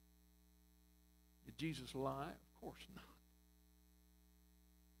 Did Jesus lie? Of course not.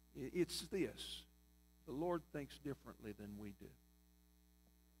 It's this. The Lord thinks differently than we do.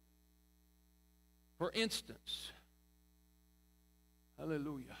 For instance,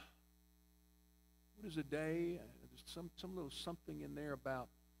 hallelujah. What is a day? There's some little something in there about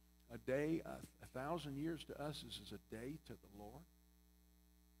a day. 1,000 years to us is a day to the Lord.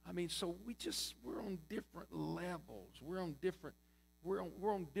 I mean, so we're on different levels. We're on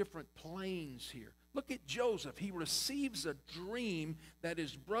different planes here. Look at Joseph. He receives a dream that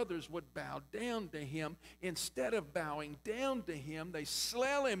his brothers would bow down to him. Instead of bowing down to him, they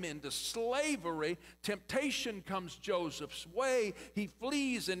sell him into slavery. Temptation comes Joseph's way. He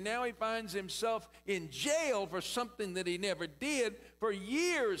flees, and now he finds himself in jail for something that he never did. For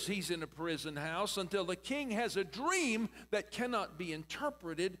years he's in a prison house until the king has a dream that cannot be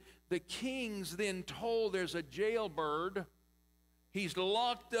interpreted. The king's then told there's a jailbird. He's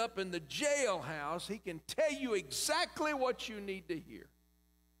locked up in the jailhouse. He can tell you exactly what you need to hear.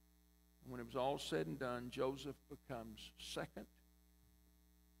 When it was all said and done, Joseph becomes second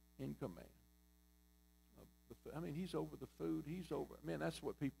in command. He's over the food. Man, that's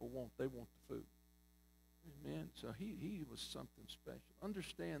what people want. They want the food. Amen. So he was something special.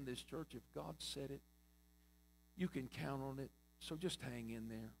 Understand this, church. If God said it, you can count on it. So just hang in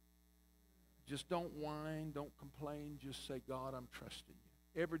there. Just don't whine, don't complain. Just say, God, I'm trusting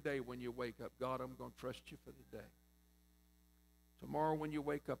you. Every day when you wake up, God, I'm going to trust you for the day. Tomorrow when you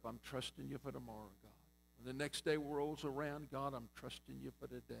wake up, I'm trusting you for tomorrow, God. When the next day rolls around, God, I'm trusting you for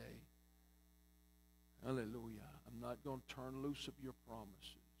the day. Hallelujah. I'm not going to turn loose of your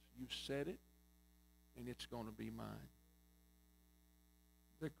promises. You said it, and it's going to be mine.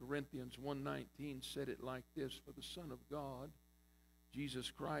 The Corinthians 1:19 said it like this, for the Son of God,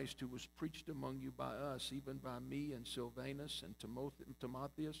 Jesus Christ, who was preached among you by us, even by me and Silvanus and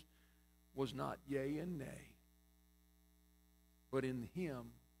Timotheus, was not yea and nay, but in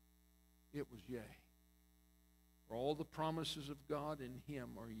him it was yea. For all the promises of God in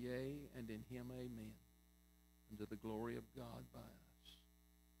him are yea, and in him amen, unto the glory of God by us.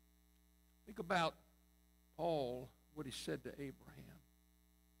 Think about Paul, what he said to Abraham.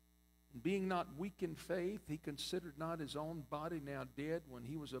 And being not weak in faith, he considered not his own body now dead when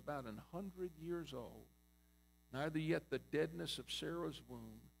he was about 100 years old, neither yet the deadness of Sarah's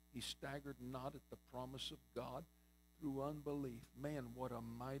womb. He staggered not at the promise of God through unbelief. Man, what a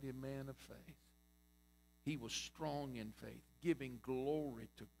mighty man of faith. He was strong in faith, giving glory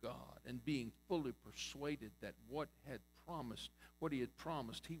to God, and being fully persuaded that what he had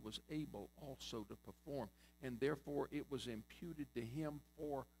promised, he was able also to perform. And therefore it was imputed to him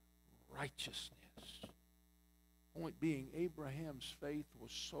for righteousness. Point being, Abraham's faith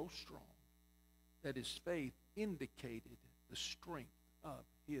was so strong that his faith indicated the strength of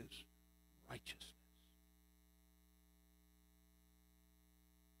his righteousness.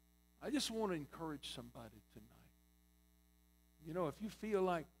 I just want to encourage somebody tonight. You know, if you feel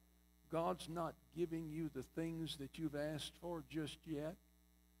like God's not giving you the things that you've asked for just yet,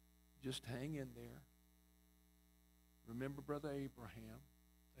 just hang in there. Remember Brother Abraham.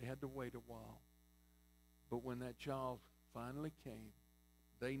 They had to wait a while. But when that child finally came,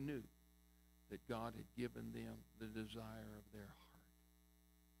 they knew that God had given them the desire of their heart.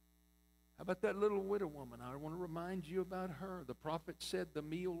 How about that little widow woman? I want to remind you about her. The prophet said the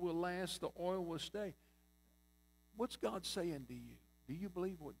meal will last, the oil will stay. What's God saying to you? Do you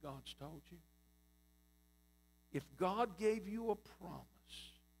believe what God's told you? If God gave you a promise,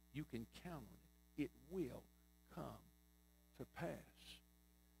 you can count on it. It will come to pass.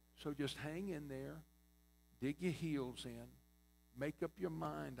 So just hang in there. Dig your heels in. Make up your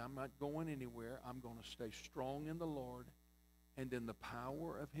mind. I'm not going anywhere. I'm going to stay strong in the Lord and in the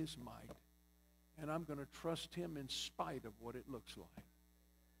power of His might. And I'm going to trust Him in spite of what it looks like.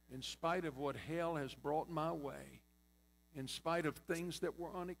 In spite of what hell has brought my way. In spite of things that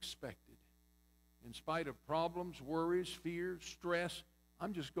were unexpected. In spite of problems, worries, fears, stress.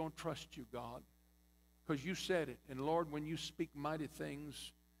 I'm just going to trust you, God. Because you said it. And Lord, when you speak, mighty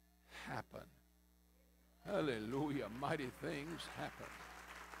things happen. Hallelujah. Mighty things happen.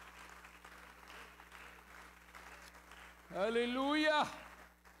 Hallelujah.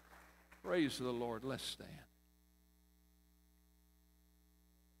 Praise the Lord. Let's stand.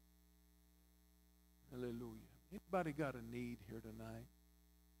 Hallelujah. Anybody got a need here tonight?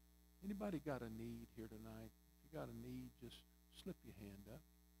 Anybody got a need here tonight? If you got a need, just slip your hand up.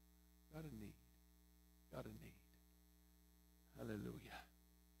 Got a need. Got a need. Hallelujah.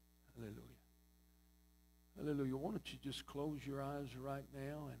 Hallelujah. Hallelujah. Why don't you just close your eyes right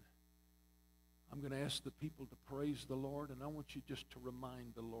now, and I'm going to ask the people to praise the Lord, and I want you just to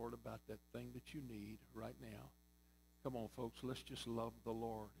remind the Lord about that thing that you need right now. Come on, folks, let's just love the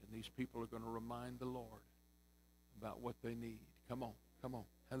Lord, and these people are going to remind the Lord about what they need. Come on, come on.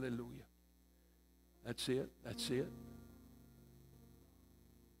 Hallelujah. That's it. That's it.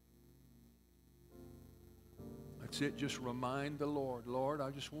 That's it. Just remind the Lord. Lord,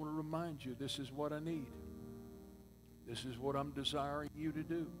 I just want to remind you this is what I need. This is what I'm desiring you to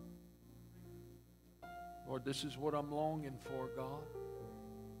do. Lord, this is what I'm longing for, God.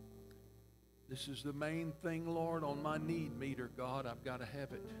 This is the main thing, Lord, on my need meter, God. I've got to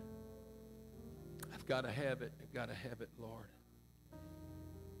have it. I've got to have it. I've got to have it, Lord.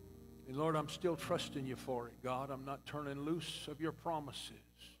 And Lord, I'm still trusting you for it, God. I'm not turning loose of your promises.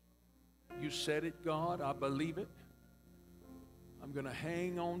 You said it, God. I believe it. I'm going to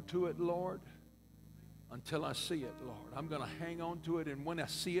hang on to it, Lord, until I see it, Lord. I'm going to hang on to it, and when I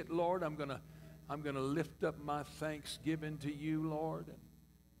see it, Lord, I'm going to lift up my thanksgiving to you, Lord. And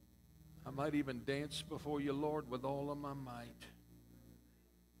I might even dance before you, Lord, with all of my might.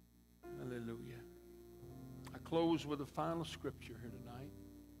 Hallelujah. I close with a final scripture here tonight.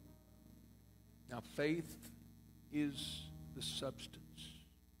 Now, faith is the substance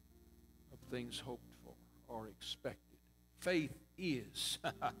of things hoped for or expected. Faith is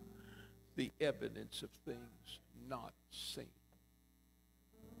the evidence of things not seen.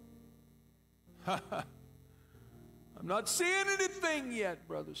 I'm not seeing anything yet,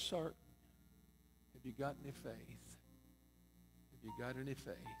 Brother Sartin. Have you got any faith? Have you got any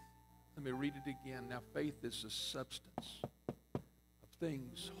faith? Let me read it again. Now, faith is the substance of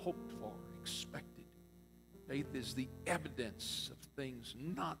things hoped for, expected. Faith is the evidence of things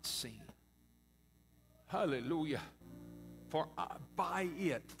not seen. Hallelujah. For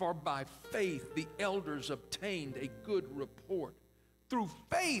by faith, the elders obtained a good report. Through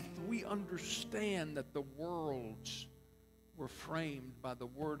faith, we understand that the worlds were framed by the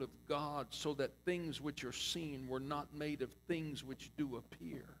word of God, so that things which are seen were not made of things which do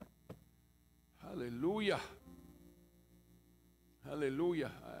appear. Hallelujah.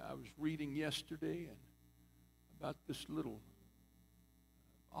 Hallelujah. I was reading yesterday about this little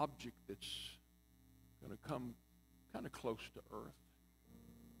object that's going to come kind of close to Earth.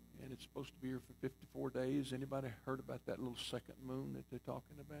 And it's supposed to be here for 54 days. Anybody heard about that little second moon that they're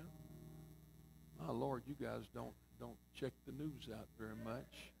talking about? My Lord, you guys don't check the news out very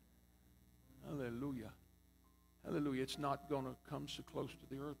much. Hallelujah. Hallelujah. It's not going to come so close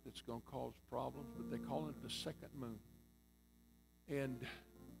to the Earth it's going to cause problems, but they call it the second moon. And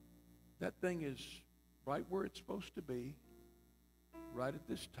that thing is right where it's supposed to be, right at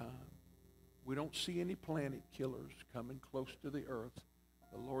this time. We don't see any planet killers coming close to the Earth.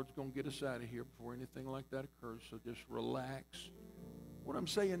 The Lord's going to get us out of here before anything like that occurs, so just relax. What I'm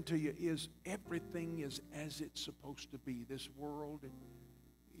saying to you is everything is as it's supposed to be. This world,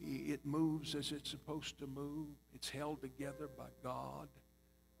 it moves as it's supposed to move. It's held together by God.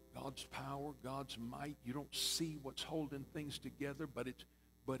 God's power, God's might. You don't see what's holding things together, but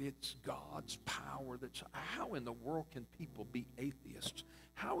it's God's power. How in the world can people be atheists?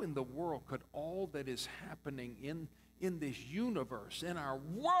 How in the world could all that is happening in this universe, in our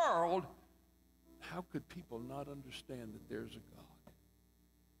world, how could people not understand that there's a God?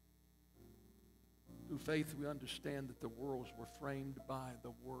 Through faith, we understand that the worlds were framed by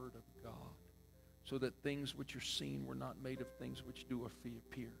the Word of God, so that things which are seen were not made of things which do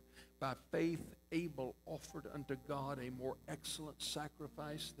appear. By faith, Abel offered unto God a more excellent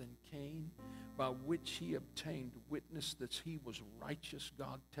sacrifice than Cain, by which he obtained witness that he was righteous,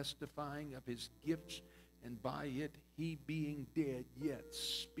 God testifying of his gifts, and by it he being dead yet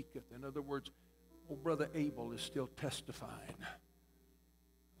speaketh. In other words, old brother Abel is still testifying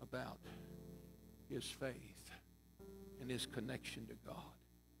about his faith and his connection to God.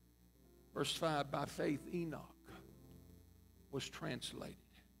 Verse 5, by faith Enoch was translated,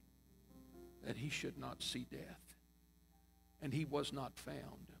 that he should not see death. And he was not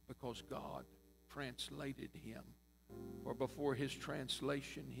found, because God translated him. For before his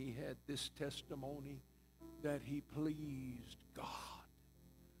translation he had this testimony, that he pleased God.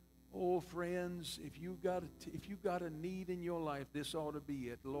 Oh, friends, if you got a need in your life, this ought to be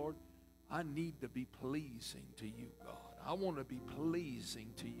it. Lord, I need to be pleasing to you, God. I want to be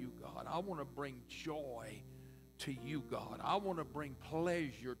pleasing to you, God. I want to bring joy to you, God. I want to bring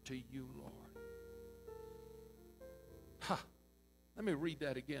pleasure to you, Lord. Let me read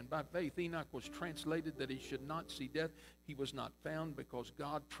that again. By faith, Enoch was translated that he should not see death. He was not found, because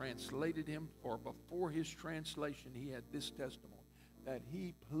God translated him. For before his translation, he had this testimony, that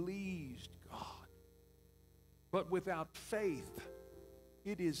he pleased God. But without faith,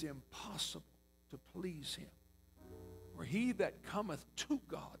 it is impossible to please him. For he that cometh to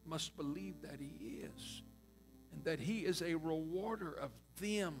God must believe that he is, and that he is a rewarder of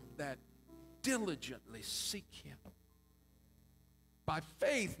them that diligently seek him. By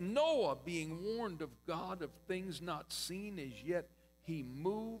faith, Noah, being warned of God of things not seen as yet, he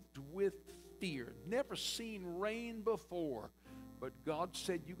moved with fear. Never seen rain before, but God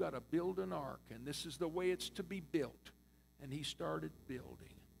said, you got to build an ark, and this is the way it's to be built. And he started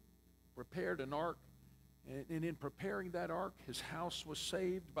building, prepared an ark, and in preparing that ark, his house was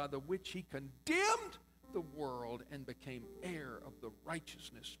saved, by the which he condemned the world and became heir of the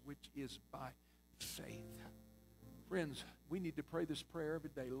righteousness which is by faith. Friends, we need to pray this prayer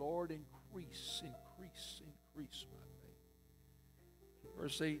every day. Lord, increase my faith.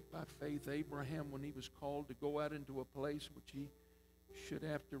 Verse 8, by faith, Abraham, when he was called to go out into a place which he should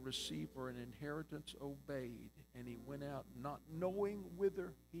have to receive for an inheritance, obeyed, and he went out not knowing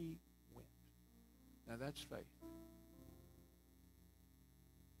whither he went. Now that's faith.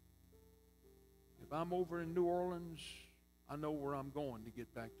 If I'm over in New Orleans, I know where I'm going to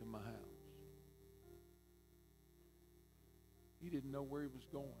get back to my house. He didn't know where he was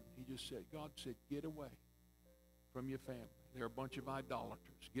going. He just said, God said, get away from your family. They're a bunch of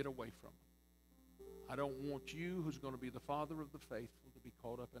idolaters. Get away from them. I don't want you, who's going to be the father of the faithful, to be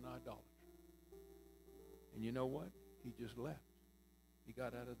caught up in idolatry. And you know what? He just left. He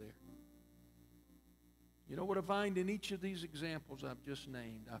got out of there. You know what I find in each of these examples I've just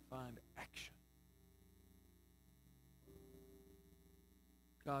named? I find action.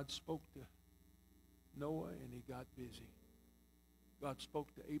 God spoke to Noah and he got busy. God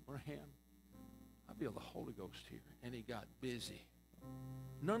spoke to Abraham. I feel the Holy Ghost here. And he got busy.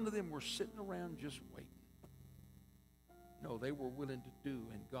 None of them were sitting around just waiting. No, they were willing to do,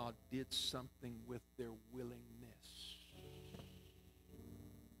 and God did something with their willingness.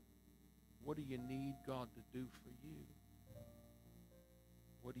 What do you need God to do for you?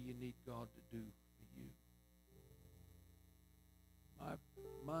 What do you need God to do for you?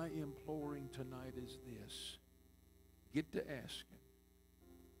 My imploring tonight is this. Get to asking.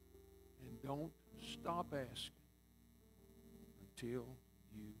 And don't stop asking until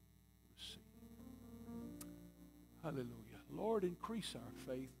you receive. Hallelujah. Lord, increase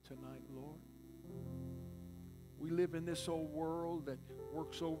our faith tonight, Lord. We live in this old world that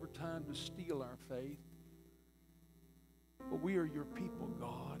works overtime to steal our faith. But we are your people,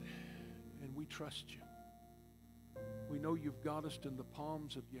 God, and we trust you. We know you've got us in the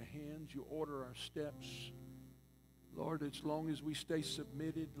palms of your hands. You order our steps. Lord, as long as we stay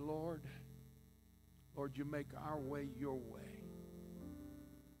submitted, Lord, you make our way your way.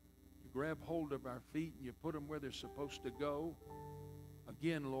 You grab hold of our feet and you put them where they're supposed to go.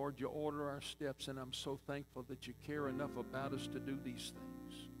 Again, Lord, you order our steps, and I'm so thankful that you care enough about us to do these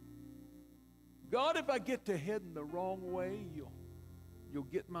things. God, if I get to heading the wrong you'll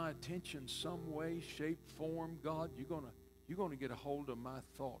get my attention some way, shape, form. God, you're you're going to get a hold of my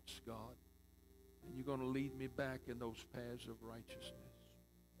thoughts, God, and you're going to lead me back in those paths of righteousness.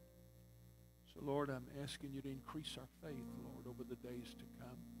 So, Lord, I'm asking you to increase our faith, Lord, over the days to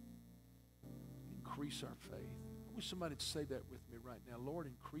come. Increase our faith. I wish somebody would say that with me right now. Lord,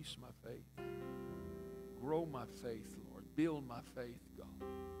 increase my faith. Grow my faith, Lord. Build my faith, God.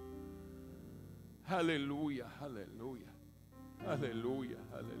 Hallelujah, hallelujah, hallelujah,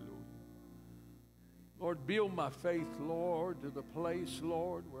 hallelujah. Lord, build my faith, Lord, to the place,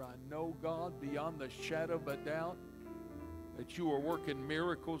 Lord, where I know, God, beyond the shadow of a doubt, that you are working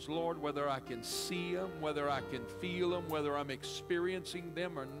miracles, Lord, whether I can see them, whether I can feel them, whether I'm experiencing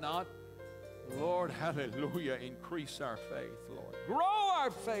them or not. Lord, hallelujah, increase our faith, Lord. Grow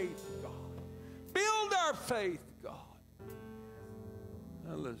our faith, God. Build our faith, God.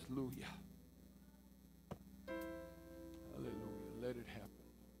 Hallelujah. Hallelujah. Let it happen.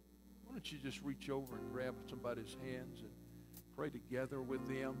 Why don't you just reach over and grab somebody's hands and pray together with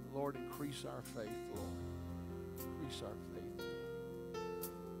them. Lord, increase our faith, Lord. Increase our faith.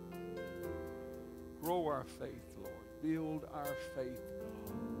 Grow our faith, Lord. Build our faith, God.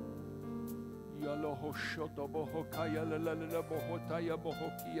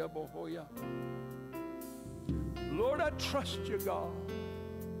 Lord, I trust you, God.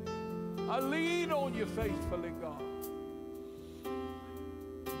 I lean on you faithfully, God.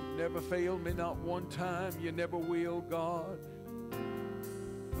 You never failed me, not one time. You never will, God.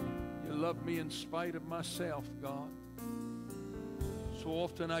 You love me in spite of myself, God. So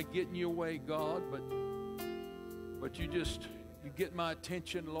often I get in your way, God, but you get my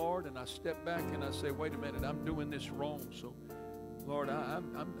attention, Lord, and I step back and I say, wait a minute, I'm doing this wrong. So, Lord, I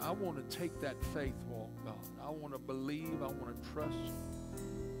want to take that faith walk, God. I want to believe, I want to trust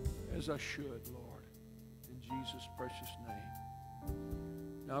as I should, Lord, in Jesus' precious name.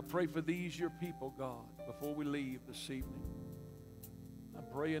 Now, I pray for these, your people, God, before we leave this evening. I'm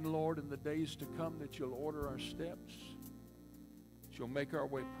praying, Lord, in the days to come that you'll order our steps, that you'll make our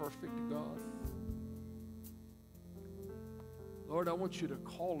way perfect, God. Lord, I want you to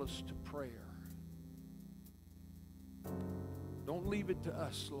call us to prayer. Don't leave it to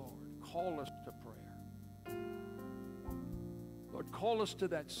us, Lord. Call us to prayer. Lord, call us to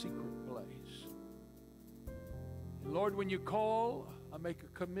that secret place. And Lord, when you call, I make a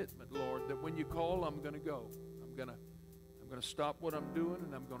commitment, Lord, that when you call, I'm going to go. I'm going to stop what I'm doing,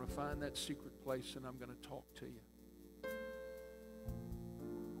 and I'm going to find that secret place, and I'm going to talk to you.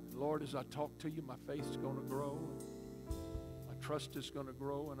 And Lord, as I talk to you, my faith's going to grow. Trust is going to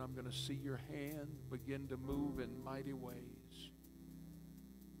grow, and I'm going to see your hand begin to move in mighty ways.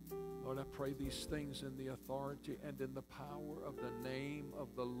 Lord, I pray these things in the authority and in the power of the name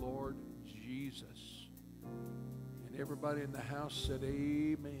of the Lord Jesus. And everybody in the house said,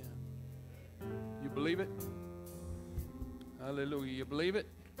 amen. You believe it? Hallelujah. You believe it?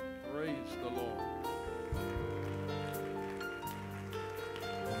 Praise the Lord.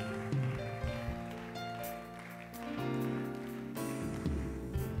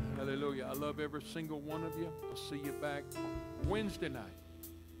 Hallelujah. I love every single one of you. I'll see you back Wednesday night.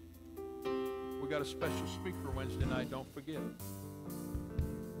 We got a special speaker Wednesday night. Don't forget.